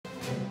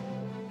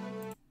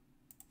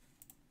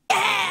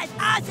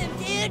awesome,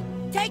 dude!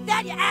 Take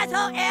that, you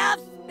asshole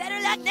elves!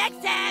 Better luck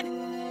next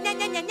time! Na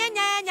na na na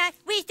na na!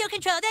 We still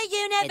control the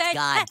universe! It's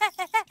gone.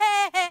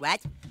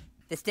 What?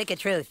 The stick of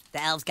truth.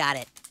 The elves got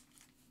it.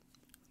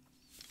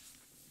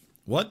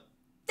 What?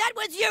 That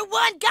was your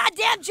one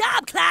goddamn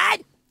job,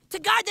 Clyde! To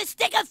guard the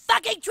stick of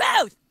fucking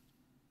truth!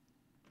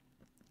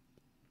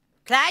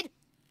 Clyde,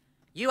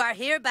 you are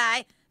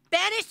hereby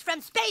banished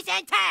from space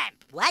and time!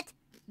 What?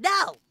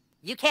 No!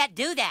 You can't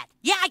do that.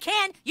 Yeah, I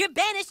can! You're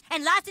banished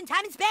and lost in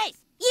time and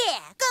space! Yeah,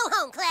 go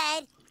home,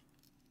 Clyde.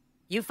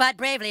 You fought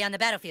bravely on the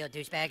battlefield,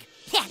 douchebag.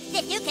 Yeah,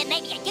 if you can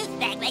make me a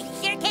douchebag, like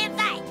you sure can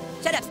fight.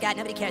 Shut up, Scott.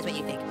 Nobody cares what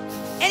you think.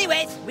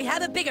 Anyways, we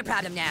have a bigger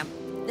problem now.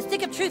 The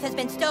stick of truth has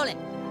been stolen,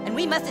 and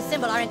we must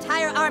assemble our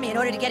entire army in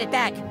order to get it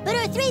back. But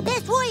our 3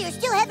 best warriors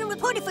still haven't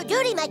reported for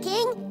duty, my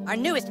king. Our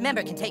newest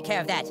member can take care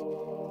of that.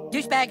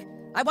 Douchebag,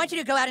 I want you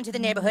to go out into the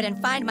neighborhood and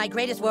find my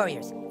greatest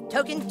warriors,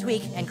 Token,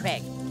 Tweak, and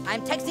Craig.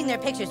 I'm texting their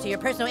pictures to your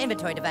personal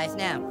inventory device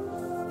now.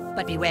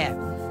 But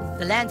beware.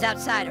 The lands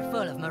outside are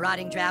full of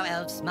marauding drow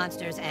elves,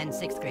 monsters, and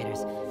 6th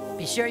graders.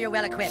 Be sure you're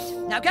well equipped.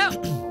 Now go!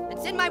 And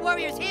send my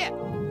warriors here!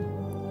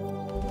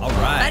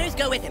 Alright. Fighters,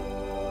 go with him.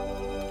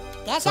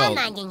 Guess I'm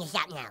minding the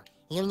shop now.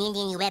 You need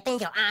any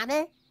weapons or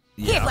armor?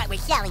 Yeah. Here's what we're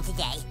selling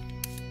today.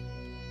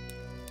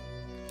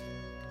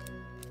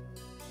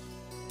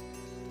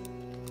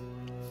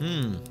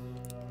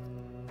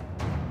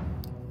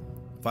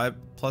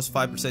 Plus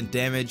 5%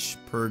 damage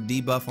per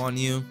debuff on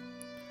you.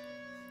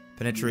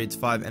 Penetrates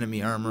 5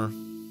 enemy armor.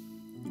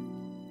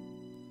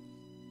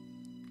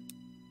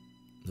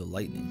 The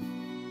lightning.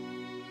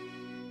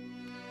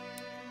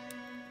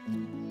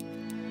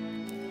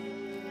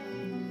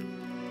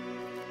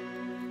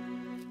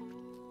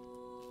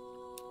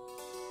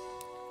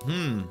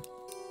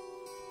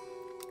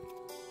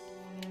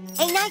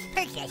 A nice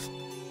purchase.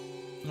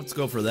 Let's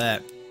go for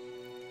that.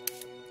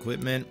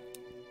 Equipment.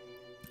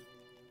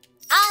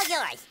 All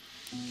yours.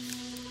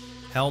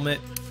 Helmet.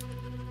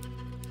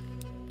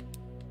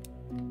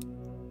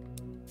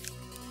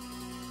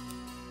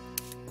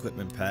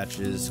 Equipment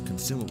patches.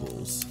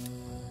 Consumables.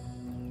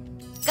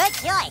 Good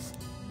choice.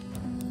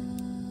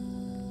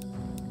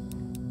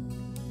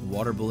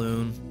 Water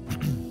balloon.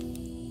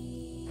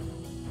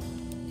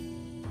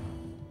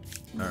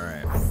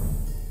 Alright.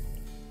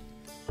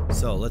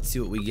 So, let's see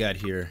what we got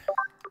here.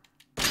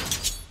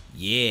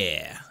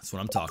 Yeah, that's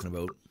what I'm talking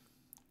about.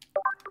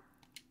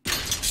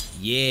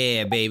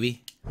 Yeah,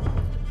 baby.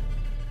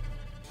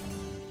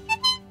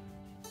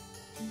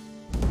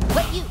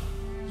 What,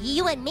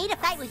 you want me to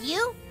fight with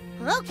you?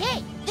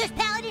 Okay, this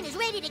paladin is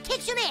ready to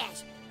kick some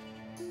ass.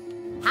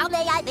 How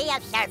may I be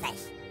of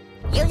service?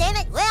 You name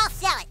it, we'll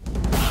sell it.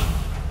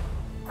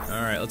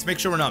 Alright, let's make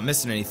sure we're not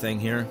missing anything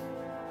here.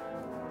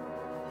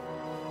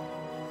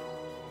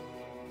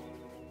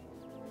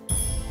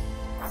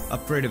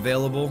 Upgrade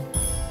available.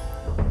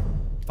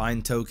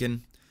 Find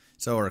token.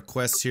 So our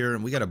quests here,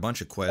 and we got a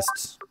bunch of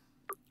quests.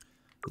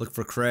 Look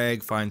for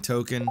Craig, find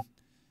token.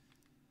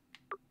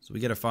 So we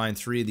gotta find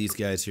 3 of these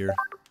guys here.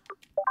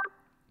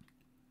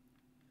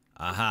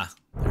 Aha,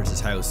 there's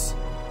his house.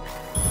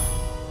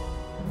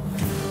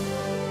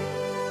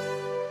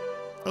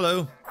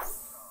 Hello.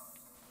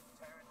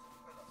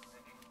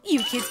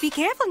 You kids be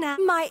careful now.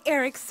 My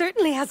Eric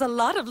certainly has a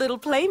lot of little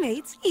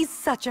playmates. He's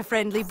such a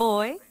friendly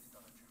boy.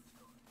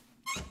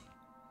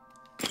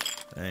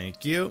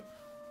 Thank you.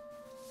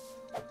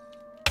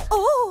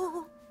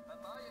 Oh!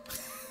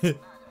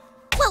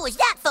 What was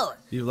that for?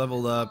 You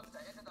leveled up.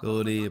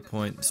 Ability, a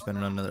point, spend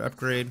on another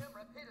upgrade.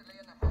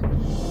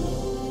 Alright,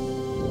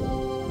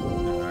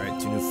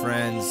 2 new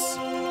friends.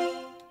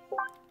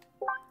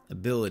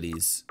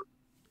 Abilities.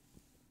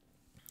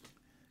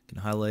 You can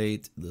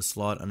highlight the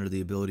slot under the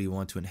ability you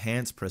want to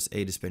enhance. Press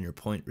A to spend your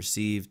point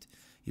received.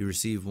 You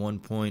receive 1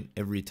 point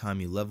every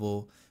time you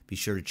level. Be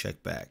sure to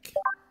check back.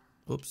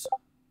 Oops.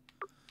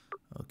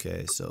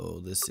 Okay, so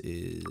this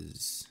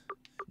is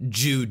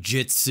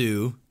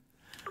Jiu-Jitsu.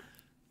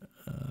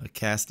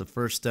 Cast the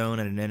first stone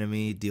at an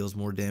enemy. Deals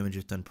more damage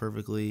if done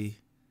perfectly.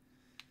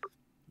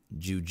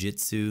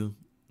 Jiu-Jitsu.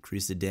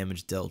 Increase the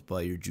damage dealt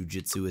by your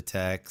Jiu-Jitsu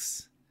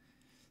attacks.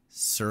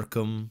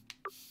 Circum.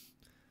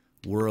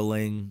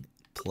 Whirling.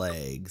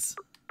 Plagues.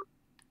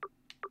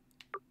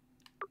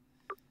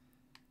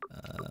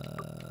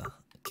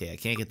 Okay, I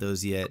can't get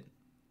those yet.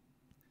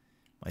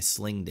 My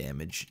sling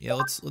damage. Yeah,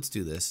 let's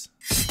do this.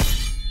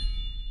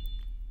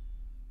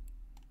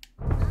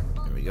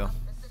 There we go.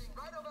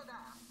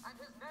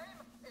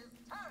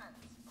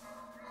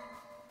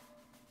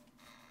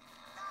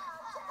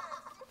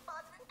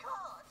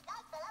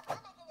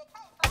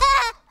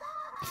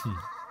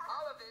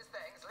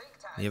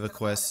 You have a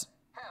quest.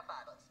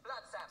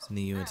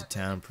 Sending you into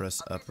town.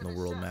 Press up on the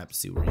world map to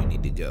see where you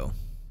need to go.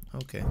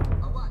 Okay.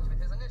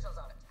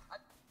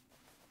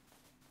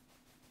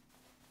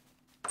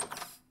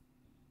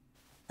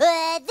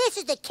 This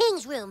is the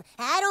king's room.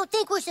 I don't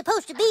think we're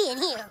supposed to be in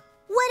here.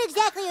 What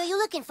exactly are you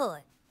looking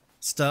for?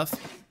 Stuff.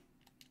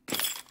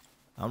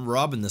 I'm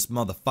robbing this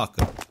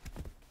motherfucker.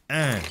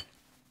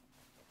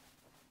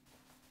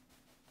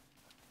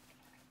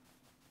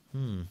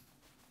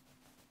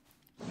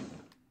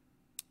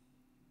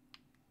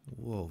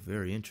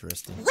 very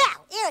interesting.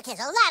 Wow, Eric has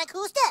a lot of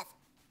cool stuff.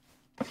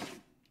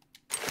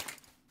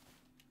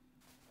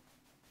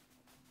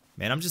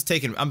 Man,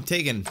 I'm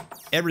taking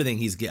everything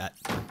he's got.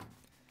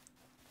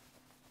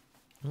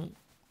 Oh.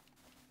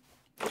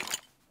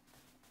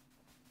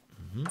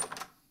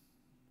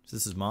 So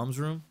this is Mom's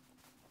room?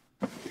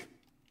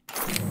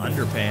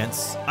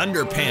 Underpants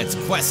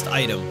quest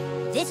item.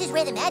 This is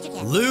where the magic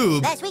happens.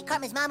 Lube? Last week,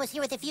 Cartman's mom was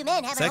here with a few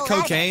men having Is that a whole lot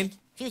of cocaine? magic.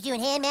 She was doing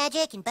hand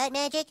magic and butt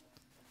magic.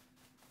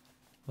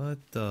 What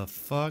the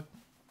fuck?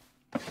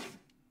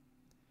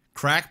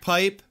 Crack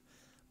pipe?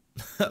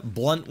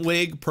 Blunt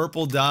wig,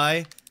 purple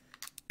dye,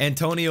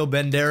 Antonio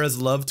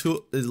Banderas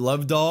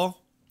love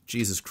doll.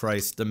 Jesus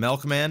Christ. The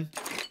milkman.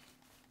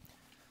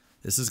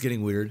 This is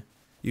getting weird.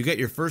 You get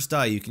your first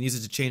dye. You can use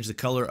it to change the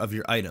color of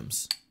your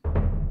items.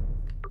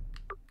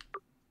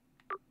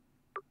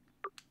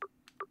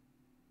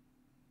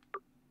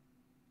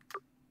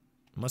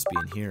 Must be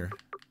in here.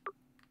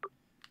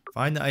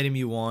 Find the item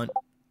you want.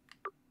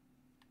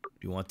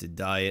 You want to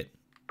dye it.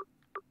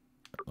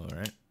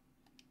 Alright.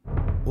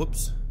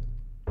 Whoops.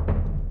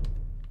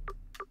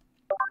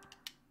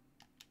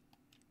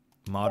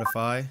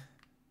 Modify.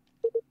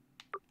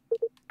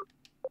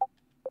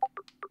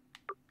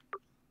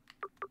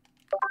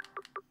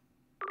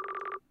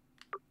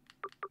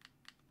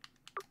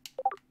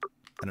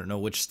 I don't know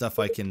which stuff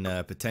I can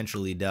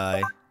potentially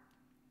dye.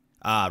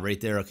 Ah, right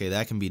there. Okay,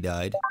 that can be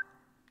dyed.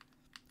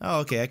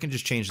 Oh, okay, I can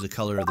just change the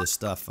color of this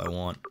stuff I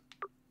want.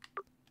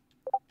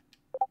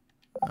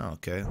 Oh,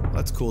 okay, well,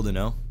 that's cool to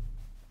know.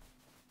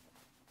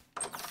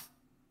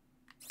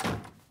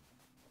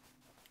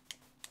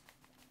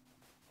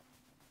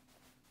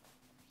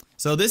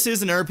 So this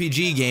is an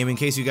RPG game, in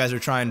case you guys are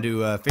trying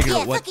to figure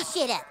out what... Yeah, fuck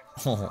your shit up.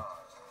 Oh.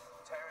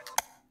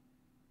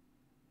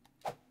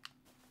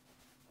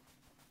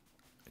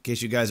 In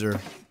case you guys are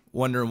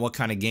wondering what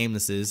kind of game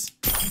this is.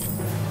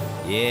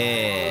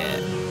 Yeah.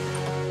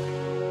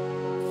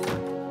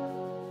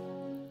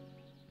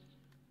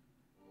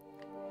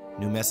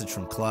 New message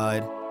from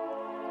Clyde.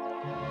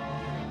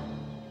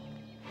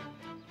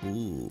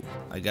 Ooh,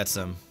 I got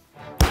some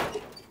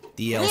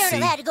DLC. We aren't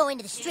allowed to go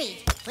into the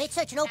street. But it's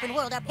such an open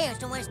world, our parents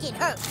don't want us getting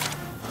hurt.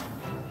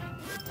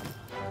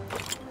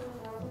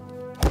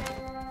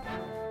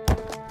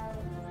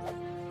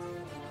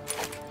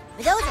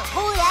 But those are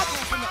holy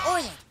icons from the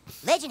Orient.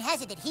 Legend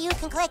has it that he who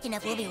can collect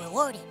enough will be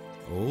rewarded.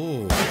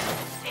 Oh.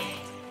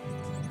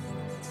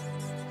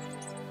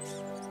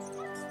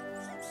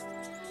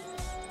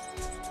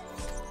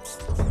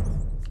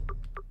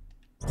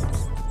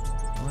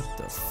 What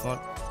the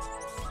fuck?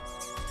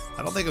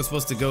 I don't think I'm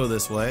supposed to go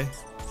this way.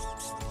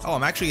 Oh,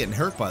 I'm actually getting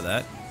hurt by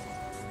that.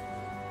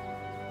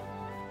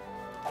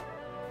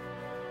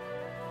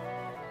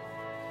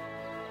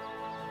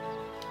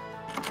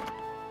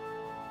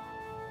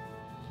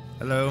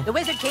 Hello. The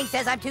Wizard King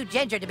says I'm too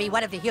ginger to be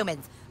one of the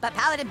humans, but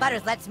Paladin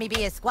Butters lets me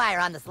be his squire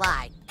on the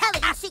slide.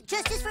 Paladins seek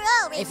justice for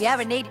all races. If you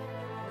ever need...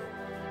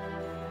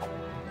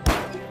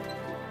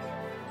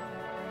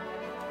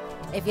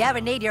 If you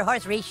ever need your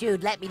horse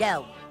reshoed, let me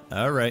know.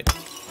 Alright.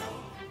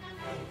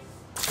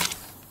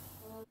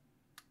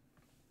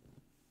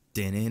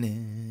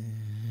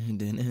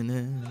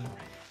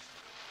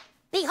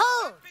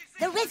 Behold,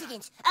 the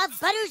residence of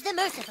Butters the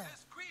Merciful.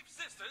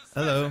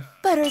 Hello.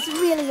 Butters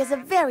really is a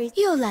very...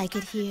 You'll like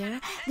it here.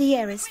 The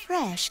air is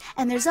fresh,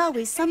 and there's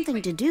always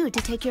something to do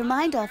to take your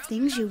mind off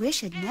things you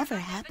wish had never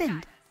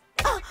happened.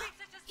 Oh,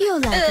 you'll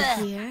like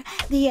it here.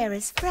 The air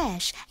is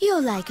fresh.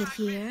 You'll like it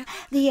here.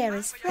 The air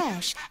is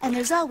fresh, and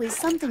there's always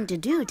something to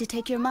do to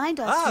take your mind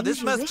off things this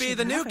you must wish be had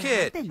the new never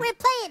kid. happened. We're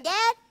playing,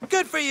 Dad.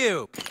 Good for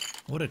you.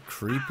 What a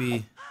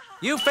creepy...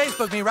 You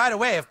Facebook me right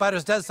away if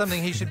Butters does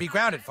something he should be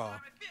grounded for.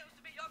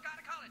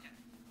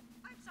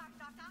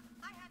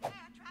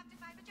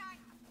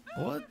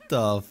 What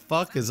the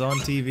fuck is on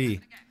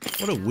TV?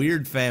 What a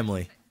weird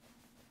family.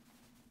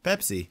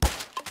 Pepsi.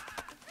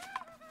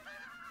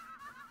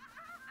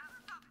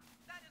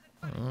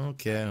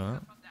 Okay, well.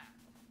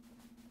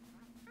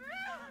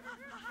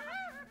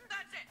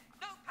 That's it.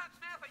 No pap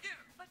smear for you.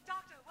 But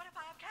doctor, what if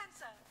I have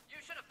cancer? You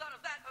should have thought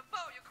of that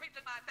before you creeped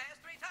in my face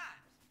 3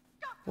 times.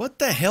 What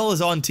the hell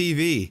is on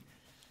TV?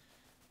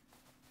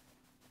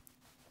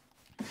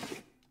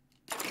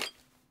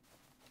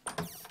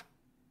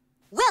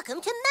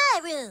 Welcome to my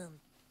room.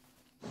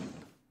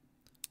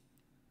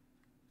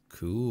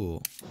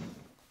 Cool.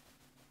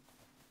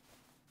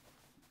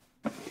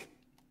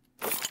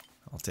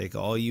 I'll take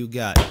all you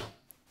got.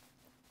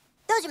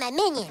 Those are my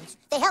minions.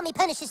 They help me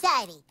punish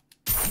society.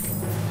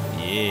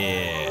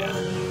 Yeah.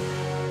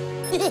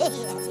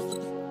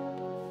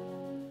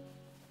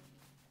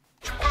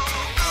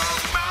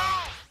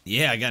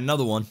 Yeah, I got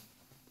another one.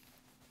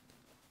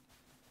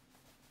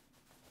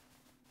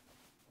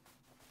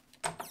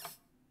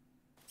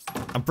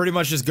 I'm pretty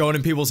much just going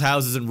in people's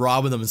houses and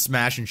robbing them and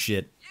smashing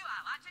shit. You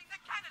are watching the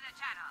Canada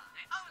Channel,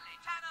 the only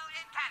channel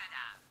in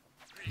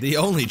Canada. The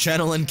only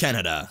channel in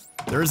Canada.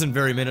 There isn't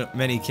very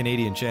many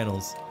Canadian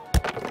channels.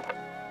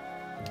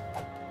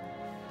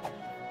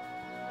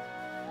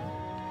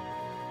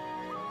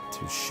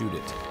 to shoot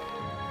it.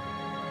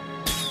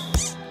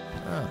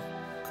 Ah,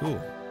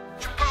 cool.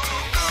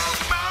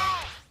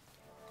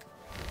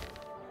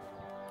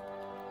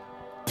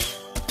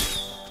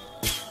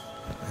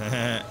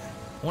 I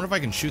wonder if I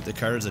can shoot the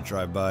cars that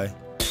drive by.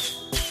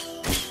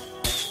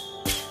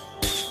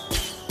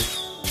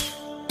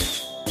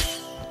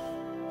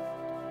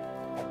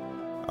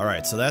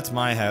 Alright, so that's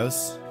my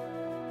house.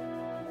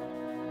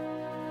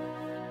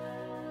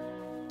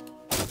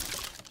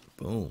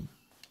 Boom.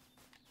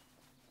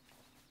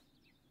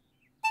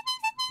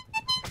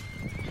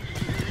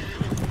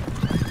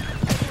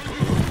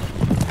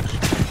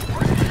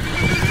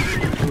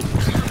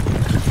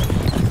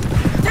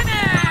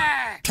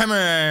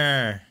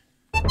 Timer!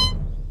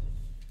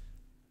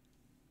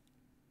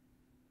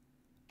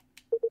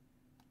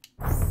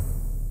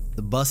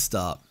 The bus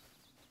stop.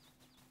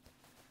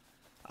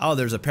 Oh,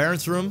 there's a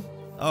parents' room?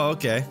 Oh,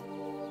 okay.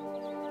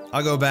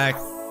 I'll go back.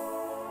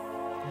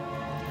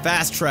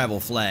 Fast travel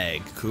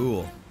flag.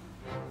 Cool.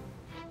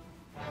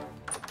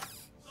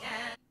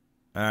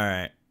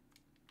 Alright.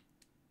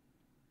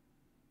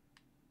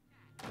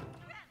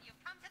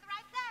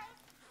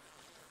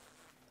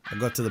 I'll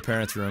go up to the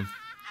parents' room.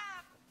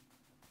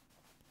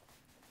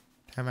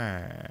 Come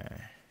on.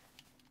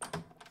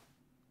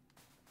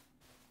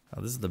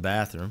 Oh, this is the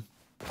bathroom.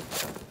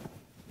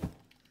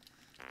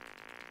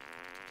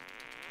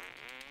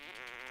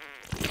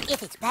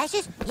 If it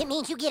splashes, it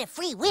means you get a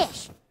free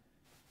wish.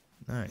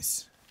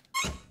 Nice.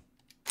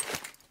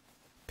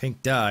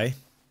 Pink dye.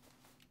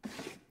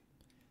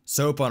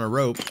 Soap on a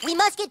rope. We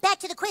must get back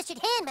to the quest at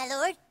hand, my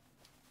lord.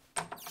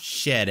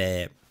 Shut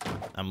up.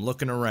 I'm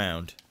looking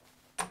around.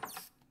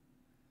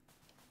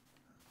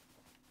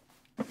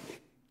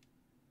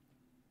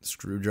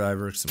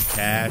 Screwdriver, some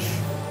cash.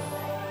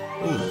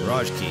 Ooh,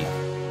 garage key.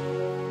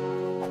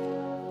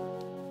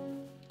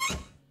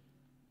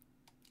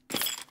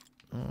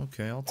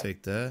 Okay, I'll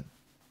take that.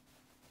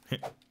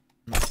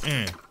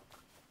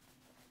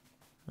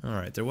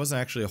 Alright, there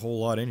wasn't actually a whole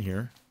lot in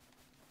here.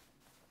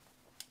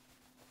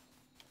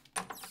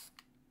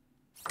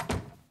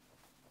 Excuse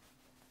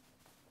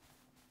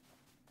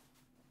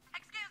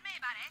me,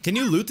 buddy. Can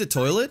you loot the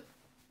toilet?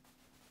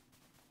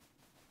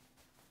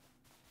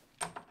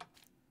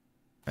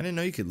 I didn't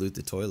know you could loot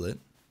the toilet.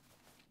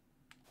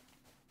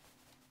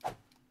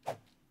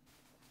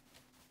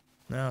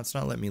 No, it's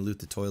not letting me loot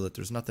the toilet.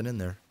 There's nothing in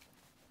there.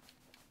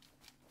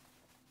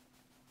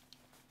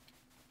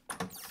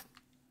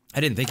 I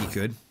didn't think you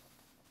could.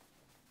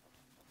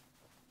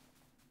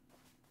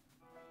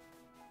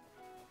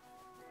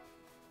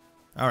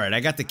 Alright,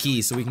 I got the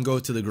key, so we can go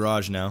to the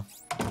garage now.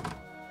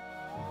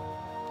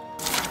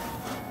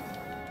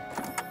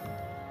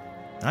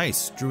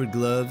 Nice. Druid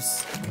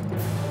gloves.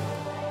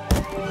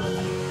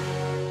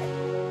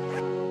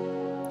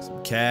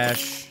 Some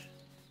cash.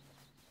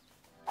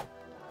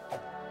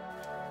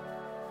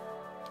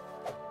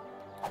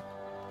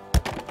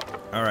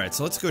 Alright,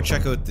 so let's go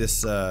check out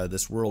this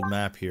this world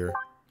map here.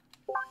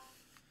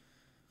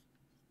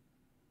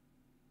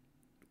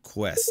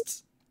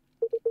 Quests.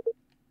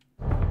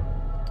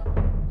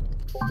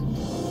 I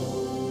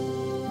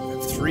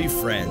have 3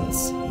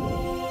 friends.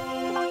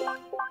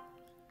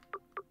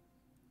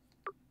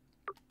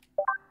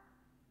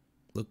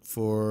 Look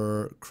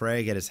for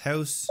Craig at his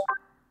house.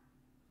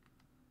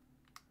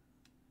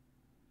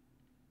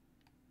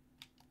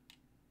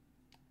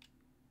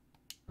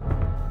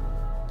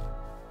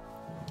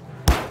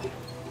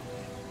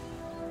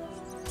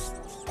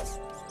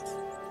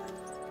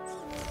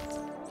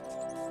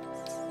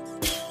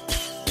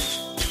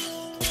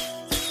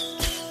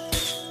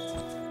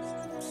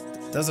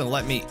 Doesn't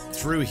let me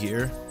through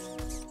here.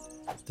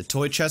 The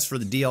toy chest for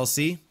the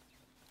DLC.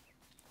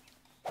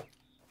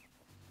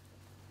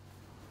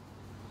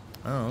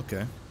 Oh,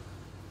 okay.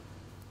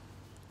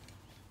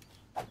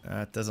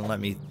 It doesn't let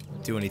me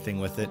do anything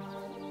with it.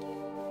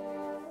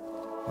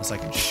 Unless I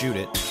can shoot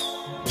it.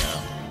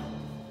 No.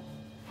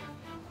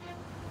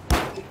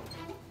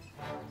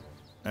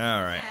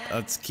 Alright,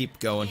 let's keep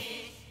going.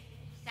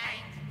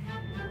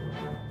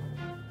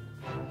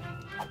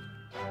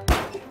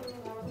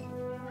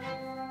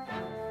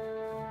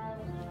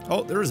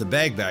 Oh, there is a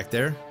bag back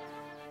there.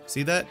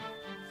 See that?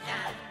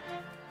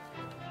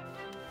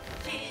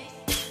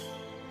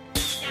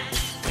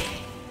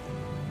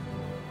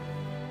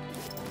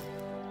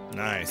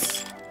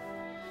 Nice.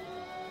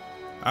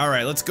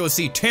 Alright, let's go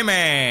see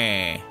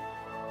Timmy!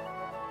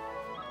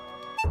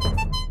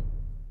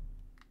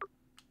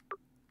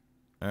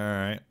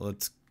 Alright,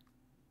 let's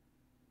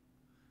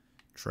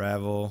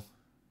travel.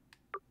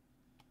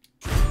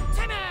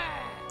 Timmy!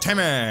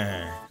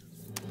 Timmy!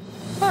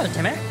 Hello,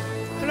 Timmy.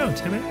 Hello,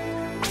 Timmy.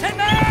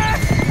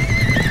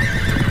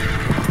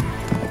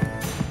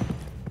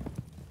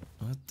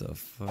 What the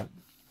fuck?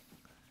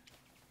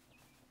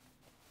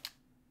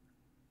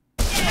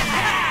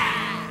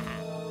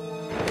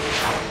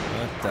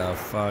 What the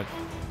fuck?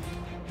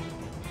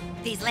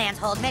 These lands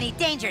hold many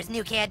dangers,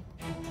 new kid.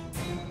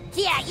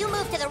 Yeah, you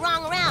moved to the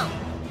wrong round.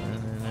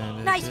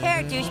 Nice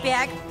hair,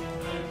 douchebag.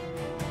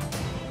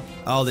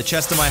 Oh, the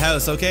chest of my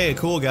house. Okay,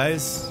 cool,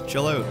 guys.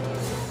 Chill out.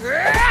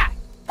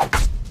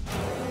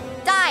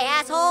 Die,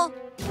 asshole!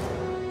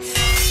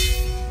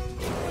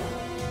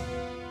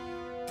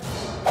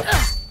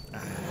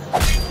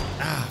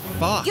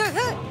 Fuck. You're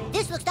hurt.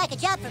 This looks like a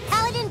job for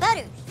Paladin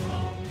Butters.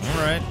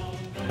 Alright.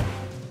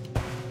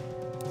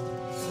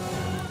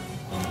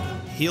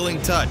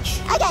 Healing touch.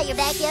 I got your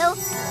back, yo.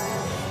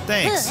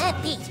 Thanks.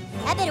 That beat.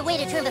 I better wait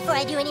a turn before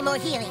I do any more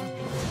healing.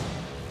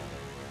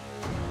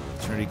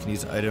 Trinity can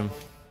use item.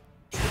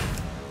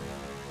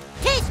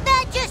 Taste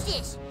bad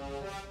justice!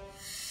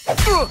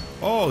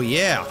 Oh,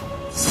 yeah.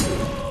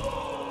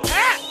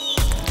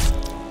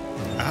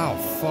 Ow,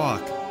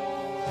 fuck.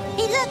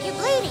 Hey, look, you're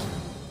bleeding.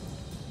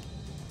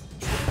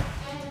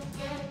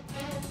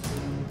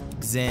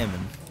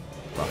 Examine.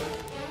 Fuck.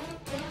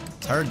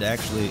 It's hard to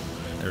actually...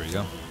 There we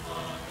go.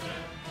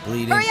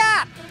 Bleeding. Hurry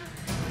up!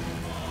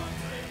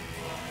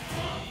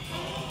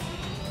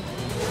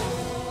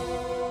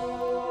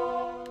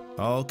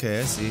 Okay,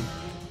 I see.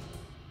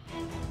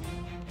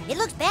 It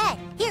looks bad.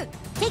 Here,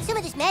 take some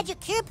of this magic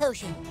cure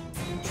potion.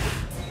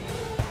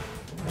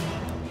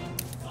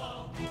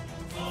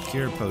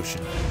 Cure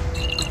potion.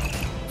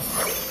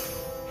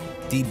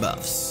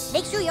 Debuffs.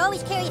 Make sure you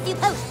always carry a few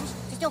potions.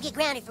 Just don't get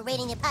grounded for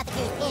raiding the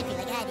apothecary's pantry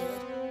like I did.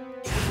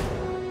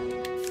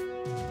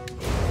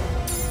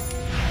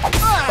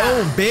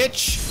 Oh,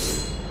 bitch!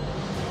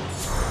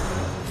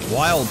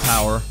 Wild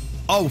power.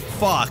 Oh,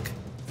 fuck.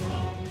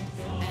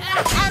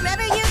 I'm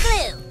rubber, you're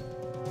glue.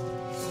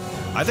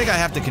 I think I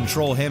have to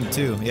control him,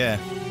 too. Yeah.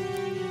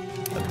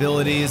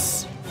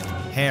 Abilities.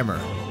 Hammer.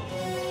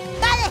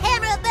 By the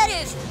hammer of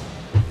Butters!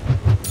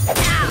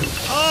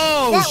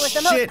 Oh, That was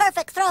the most shit!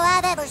 perfect throw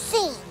I've ever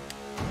seen.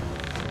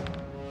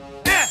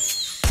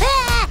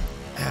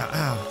 Ow,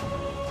 ow.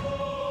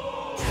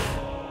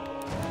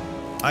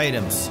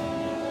 Items.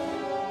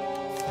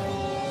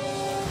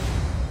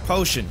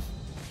 Potion.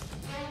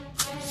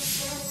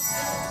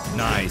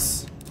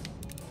 Nice.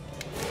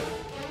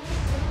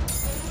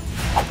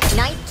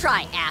 Nice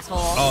try, asshole.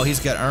 Oh, he's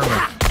got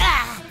armor.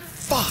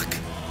 Fuck.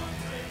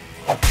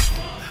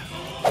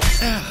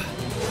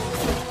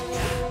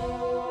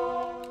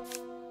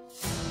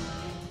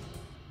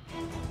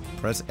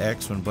 Press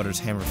X when Butter's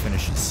hammer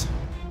finishes.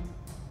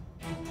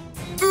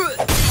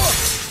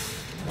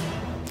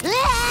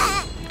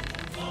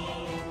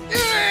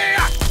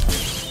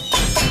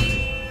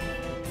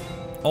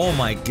 Oh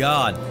my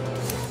god.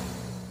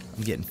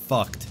 I'm getting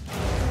fucked.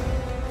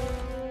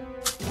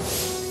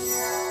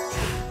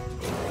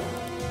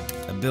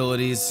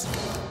 Abilities.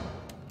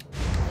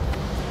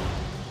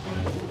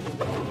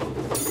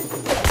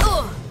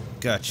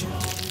 Gotcha.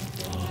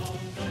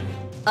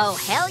 Oh,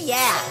 hell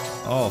yeah.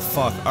 Oh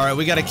fuck. Alright,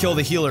 we gotta kill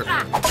the healer.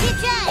 Good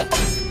try.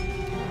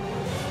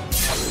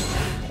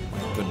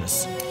 My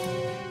goodness.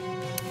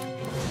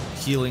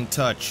 Healing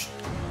touch.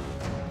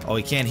 Oh,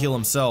 he can't heal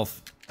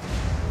himself.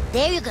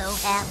 There you go,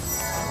 Hal.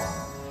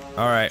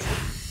 Alright.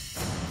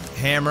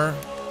 Hammer.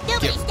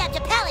 Nobody Get- stopped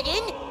a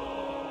paladin.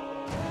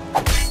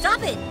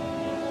 Stop it.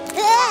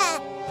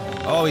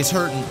 Oh, he's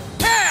hurting.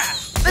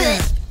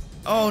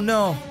 Oh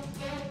no.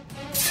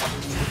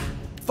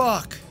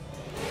 Fuck.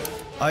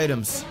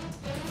 Items.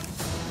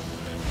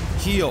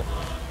 Heal.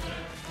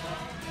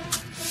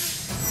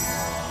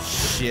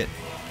 Shit.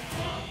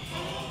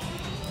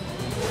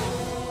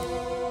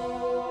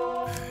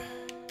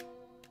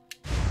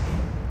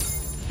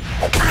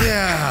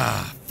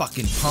 Yeah,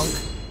 fucking punk.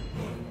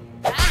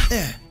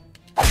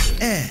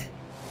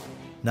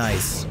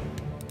 Nice.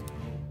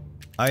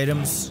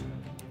 Items.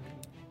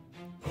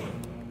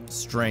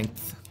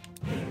 Strength.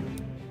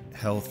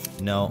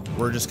 Health. No,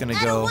 we're just gonna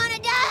I don't go. want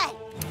to die.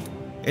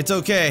 It's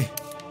okay.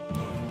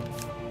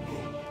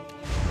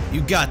 You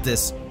got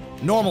this.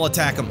 Normal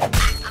attack him.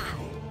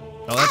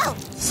 Oh,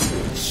 that's...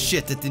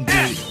 Shit, that didn't do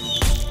it.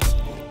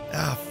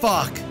 Ah,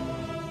 fuck.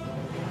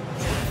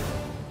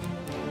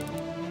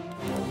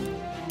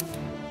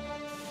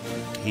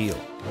 Heal.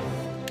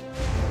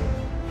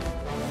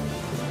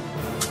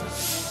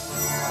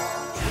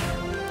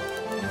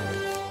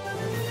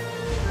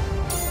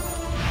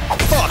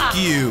 Fuck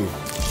you.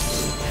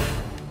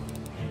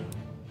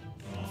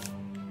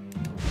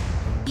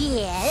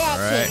 Yeah,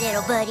 that's Alright. it,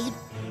 little buddy.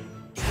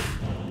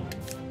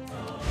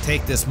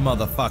 Take this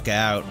motherfucker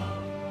out.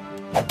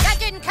 That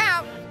didn't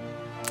count.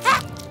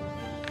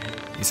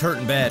 He's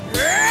hurting bad.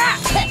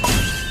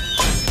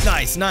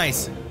 Nice,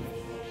 nice.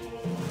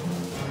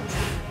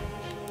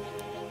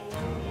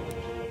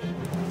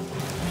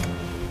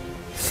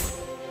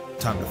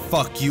 Time to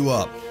fuck you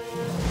up.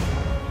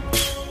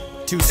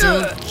 Too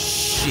soon?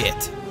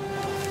 Shit.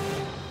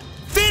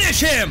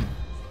 Finish him!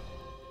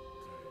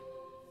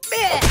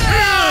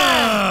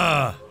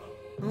 Ah!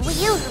 We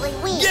usually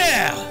win.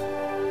 Yeah!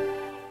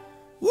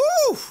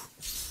 Woo!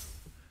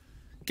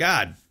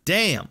 God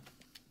damn.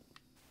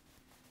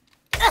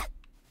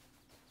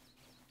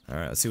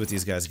 Alright, let's see what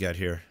these guys got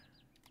here.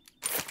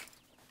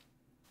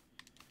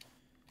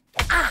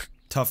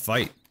 Tough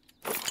fight.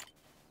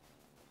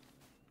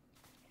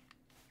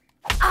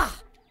 I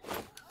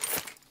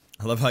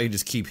love how you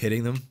just keep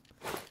hitting them.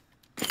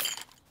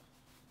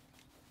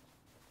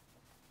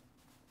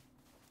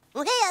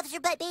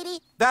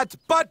 That's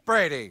Butt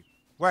Brady.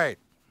 Wait.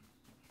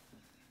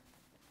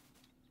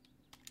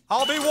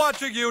 I'll be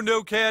watching you,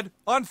 new kid,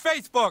 on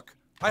Facebook.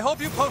 I hope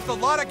you post a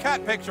lot of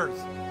cat pictures.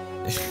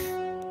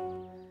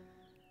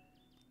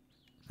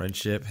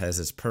 Friendship has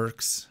its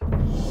perks.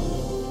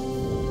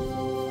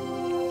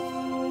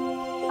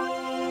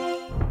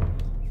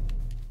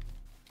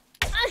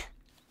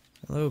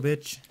 Hello,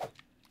 bitch.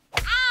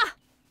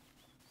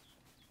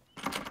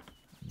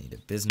 Need a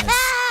business.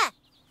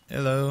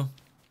 Hello.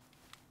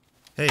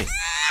 Hey.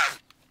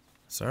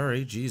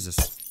 Sorry,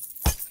 Jesus.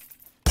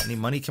 Any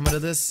money coming to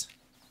this?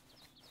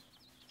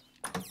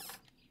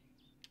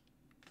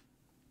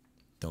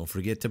 Don't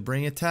forget to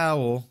bring a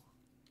towel.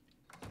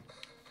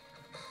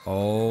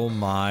 Oh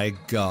my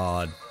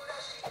God.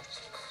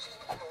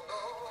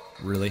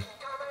 Really?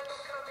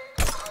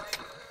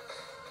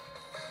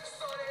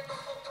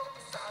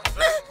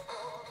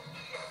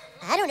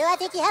 I don't know, I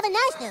think you have a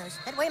nice nose.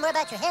 I'd worry more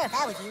about your hair if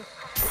I was you.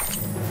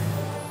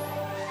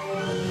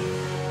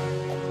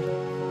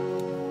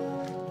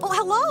 Oh,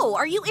 hello.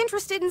 Are you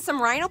interested in some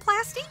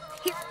rhinoplasty?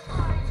 Here.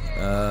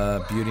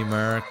 Beauty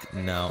mark?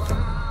 No.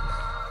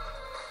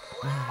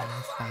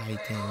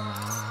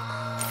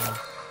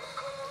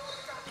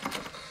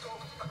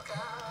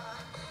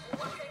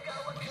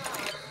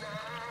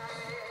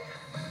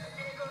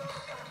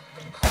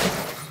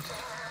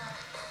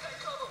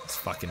 This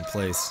fucking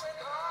place.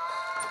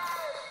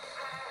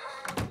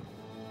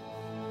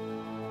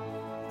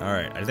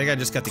 Alright, I think I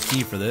just got the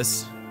key for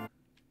this.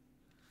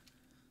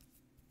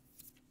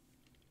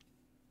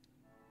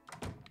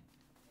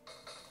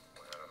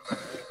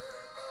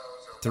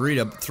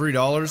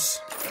 $3.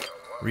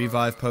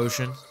 Revive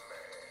potion.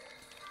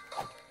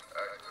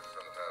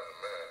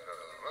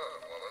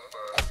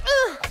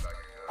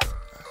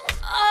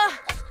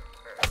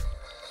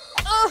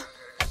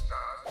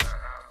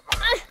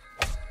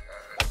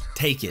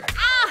 Take it.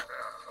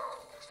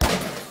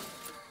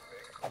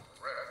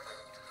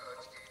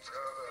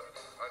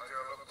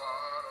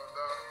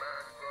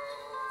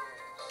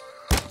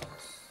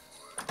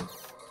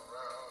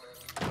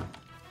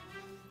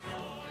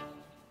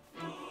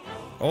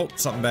 Oh,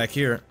 something back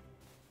here.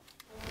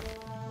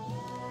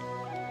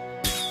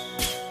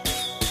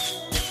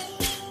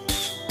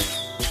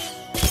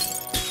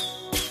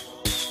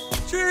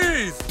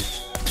 Jeez!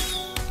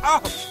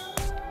 Oh!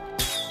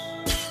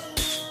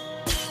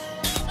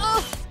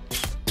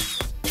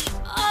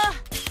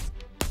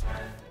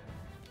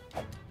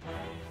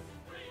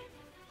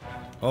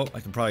 Oh, I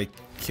can probably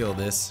kill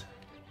this.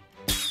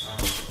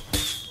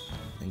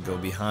 And go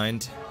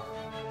behind.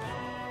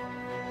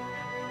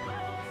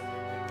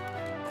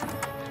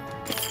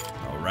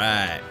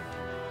 Alright.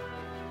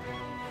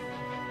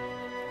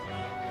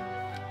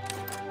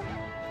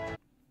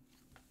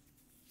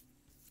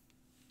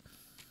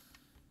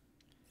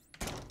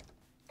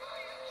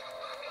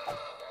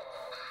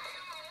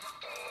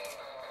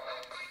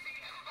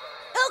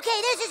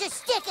 Okay, this is a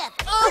stick-up.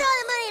 Put all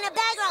the money in a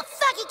bag or I'll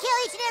fucking kill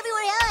each and every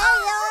one. Hey, all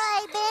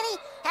right, Benny.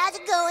 How's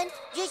it going?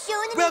 Just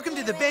showing the... Welcome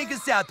to the Bank of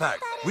South Park.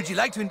 Would you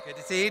like to... Good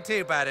to see you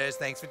too, Butters.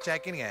 Thanks for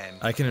checking in.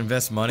 I can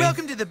invest money.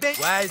 Welcome to the bank.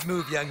 Wise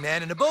move, young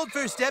man, and a bold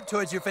first step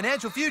towards your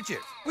financial future.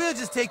 We'll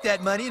just take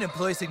that money and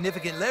employ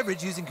significant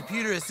leverage using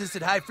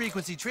computer-assisted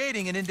high-frequency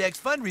trading and index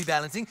fund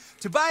rebalancing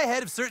to buy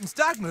ahead of certain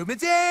stock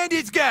movements, and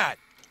it's gone.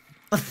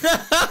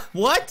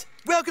 What?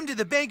 Welcome to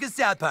the Bank of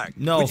South Park.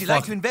 No, Would you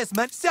like fuck. to invest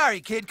money?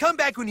 Sorry, kid. Come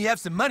back when you have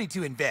some money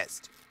to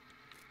invest.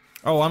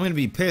 Oh, I'm gonna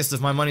be pissed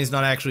if my money's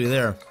not actually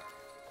there.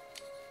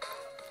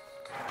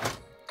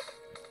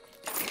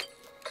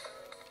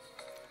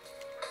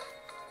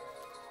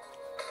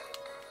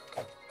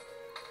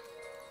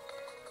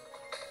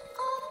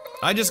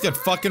 I just got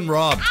fucking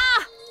robbed.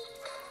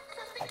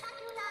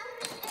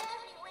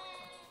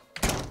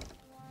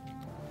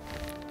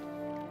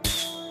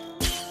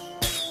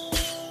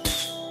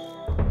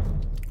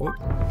 Oh.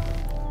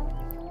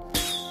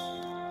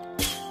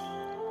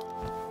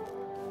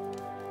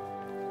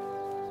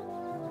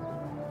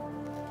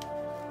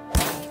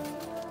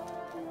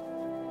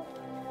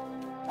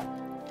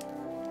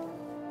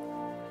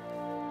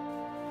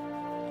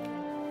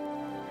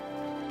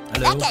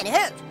 Hello. That kinda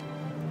hurt.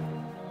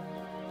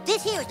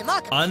 This here is the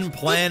mark of...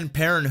 Unplanned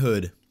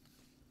Parenthood.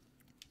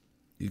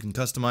 You can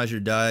customize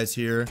your dyes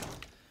here.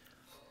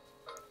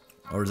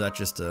 Or is that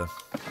just a...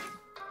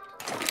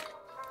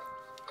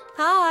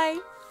 Hi.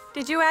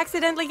 Did you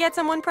accidentally get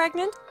someone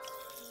pregnant?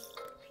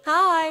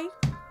 Hi.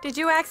 Did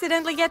you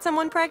accidentally get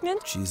someone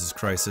pregnant? Jesus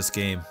Christ, this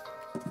game.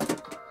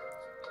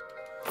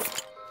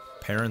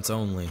 Parents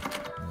only.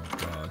 Oh,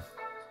 God.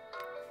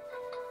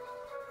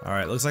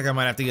 Alright, looks like I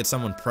might have to get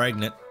someone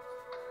pregnant.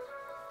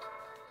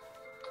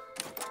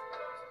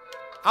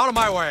 Out of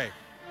my way.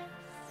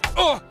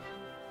 Oh!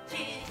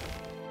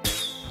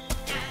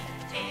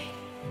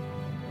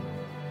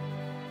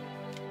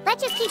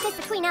 Let's just keep this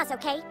between us,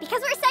 okay?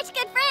 Because we're such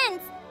good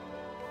friends.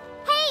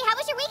 Hey, how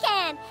was your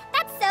weekend?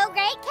 That's so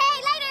great.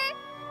 Okay, later.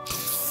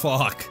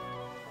 Fuck.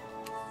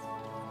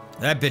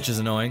 That bitch is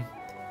annoying.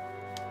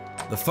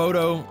 The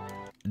photo,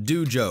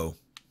 Dujo.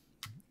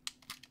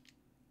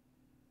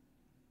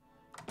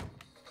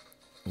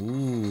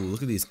 Ooh,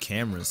 look at these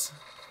cameras.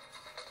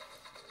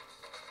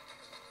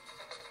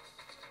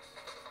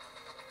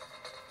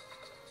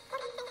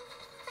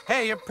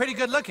 Hey, you're pretty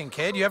good looking,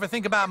 kid. You ever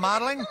think about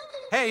modeling?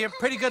 Hey, you're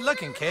pretty good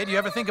looking, kid. You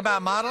ever think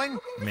about modeling?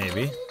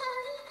 Maybe.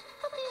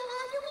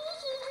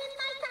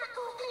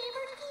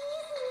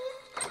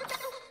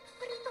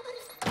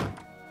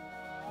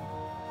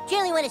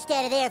 Generally want to stay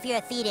out of there if you're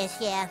a fetus,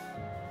 yeah.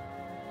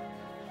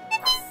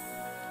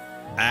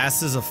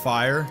 Asses of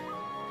fire.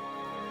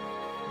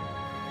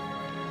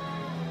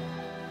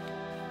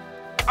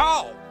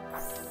 Oh!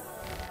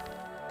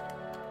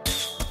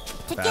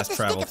 To get Fast the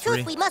travel stick of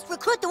truth, 3. we must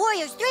recruit the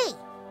Warriors 3.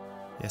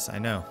 Yes, I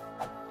know.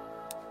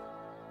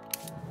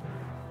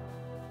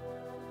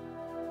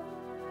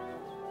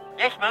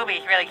 This movie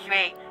is really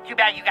sweet. Too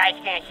bad you guys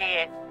can't see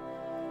it.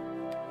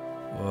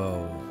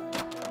 Whoa.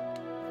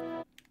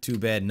 Too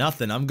bad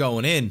nothing. I'm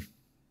going in.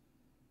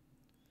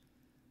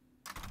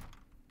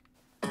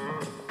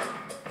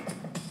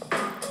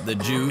 The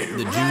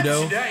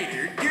judo.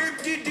 Schneider,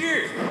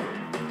 derp-de-derp.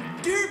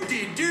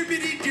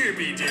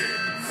 Derp-de-derpity-derpy-derp.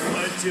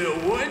 Until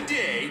one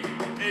day,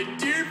 a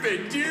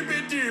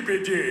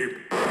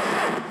derp-a-derp-a-derp-a-derp.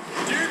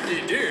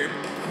 Derp-de-derp,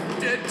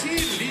 da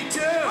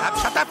tiddly-toe.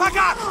 Shut the fuck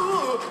up!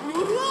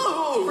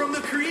 From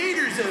the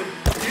creators of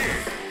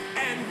Derp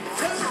and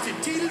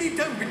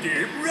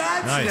Tump-to-tiddly-tump-a-derp,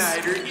 Rob Nice.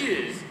 Schneider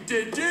is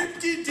da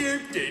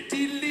derp-de-derp, da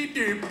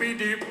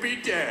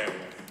tiddly-derpy-derpy-derp.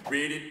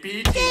 Rated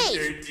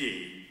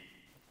PG-13.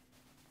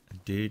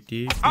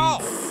 Oh!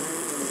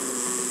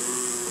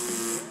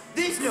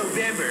 This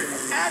November,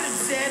 Adam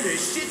Sandler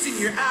shits in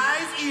your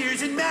eyes,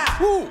 ears, and mouth.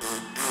 Woo!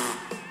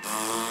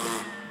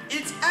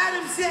 It's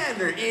Adam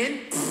Sandler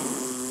in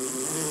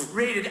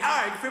Rated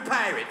R for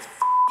Pirates.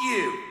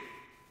 You.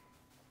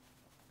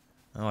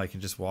 Oh, I can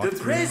just walk The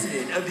through.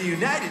 President of the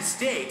United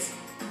States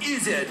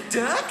is a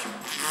duck?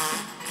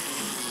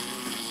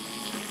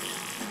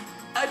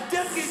 A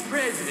duck is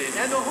president,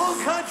 and the whole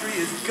country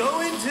is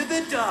going to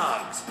the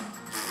dogs.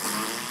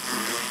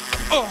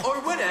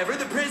 Or whatever,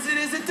 the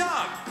president is a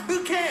dog.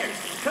 Who cares?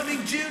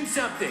 Coming June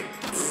something.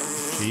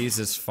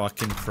 Jesus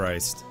fucking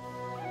Christ.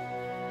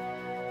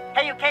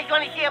 Hey, you kids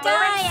want to see a movie?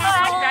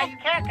 Now you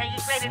can't because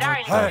it's rated R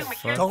and Hey, it's too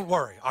mature. don't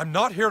worry. I'm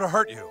not here to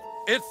hurt you.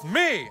 It's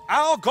me,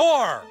 Al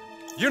Gore.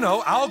 You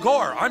know, Al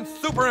Gore. I'm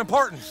super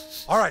important.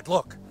 All right,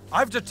 look.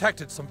 I've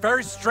detected some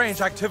very strange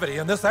activity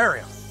in this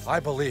area. I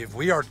believe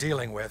we are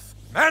dealing with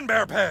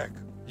Man-Bear Pig.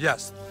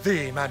 Yes,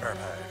 the Man-Bear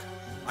Pig.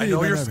 I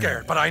know you're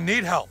scared, but I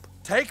need help.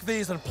 Take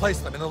these and place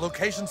them in the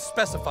location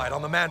specified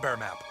on the Man-Bear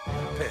map,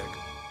 Pig.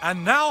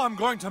 And now I'm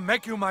going to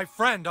make you my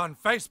friend on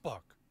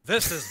Facebook.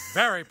 This is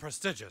very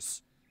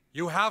prestigious.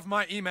 You have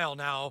my email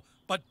now,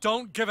 but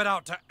don't give it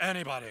out to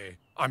anybody.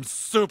 I'm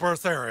super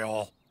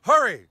serial.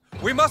 Hurry!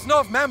 We must know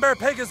if Man-Bear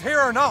Pig is here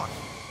or not.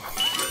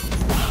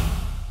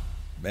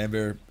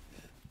 Man-Bear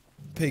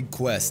Pig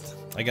quest.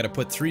 I gotta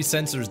put 3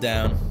 sensors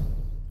down.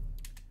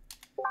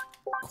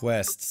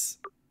 Quests.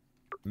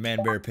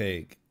 Man-Bear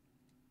Pig.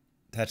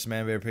 Attach the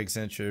Man-Bear Pig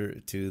sensor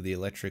to the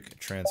electric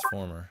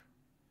transformer.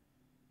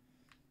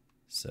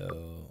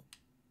 So,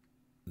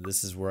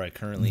 this is where I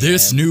currently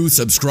This am. new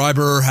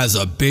subscriber has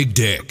a big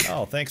dick.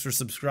 Oh, thanks for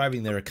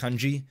subscribing there,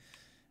 Kunji.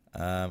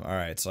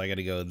 Alright, so I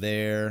gotta go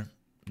there,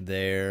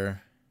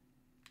 there,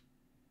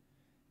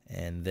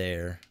 and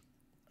there.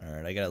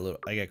 Alright, I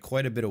got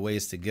quite a bit of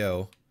ways to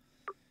go.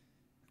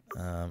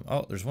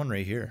 Oh, there's one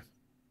right here.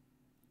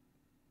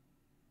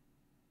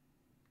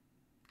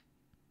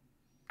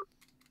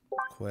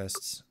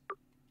 Quests.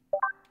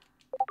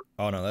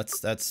 Oh no,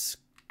 that's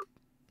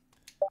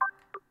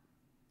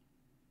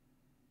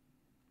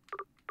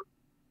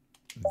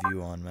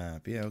view on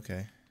map. Yeah,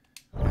 okay.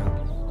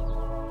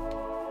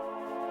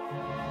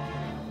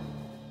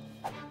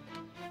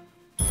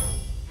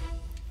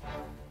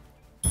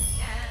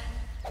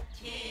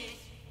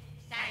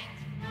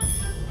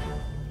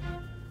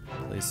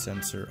 Place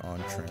sensor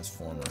on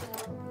transformer.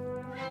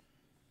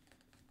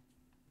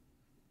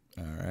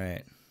 All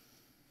right.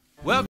 Well.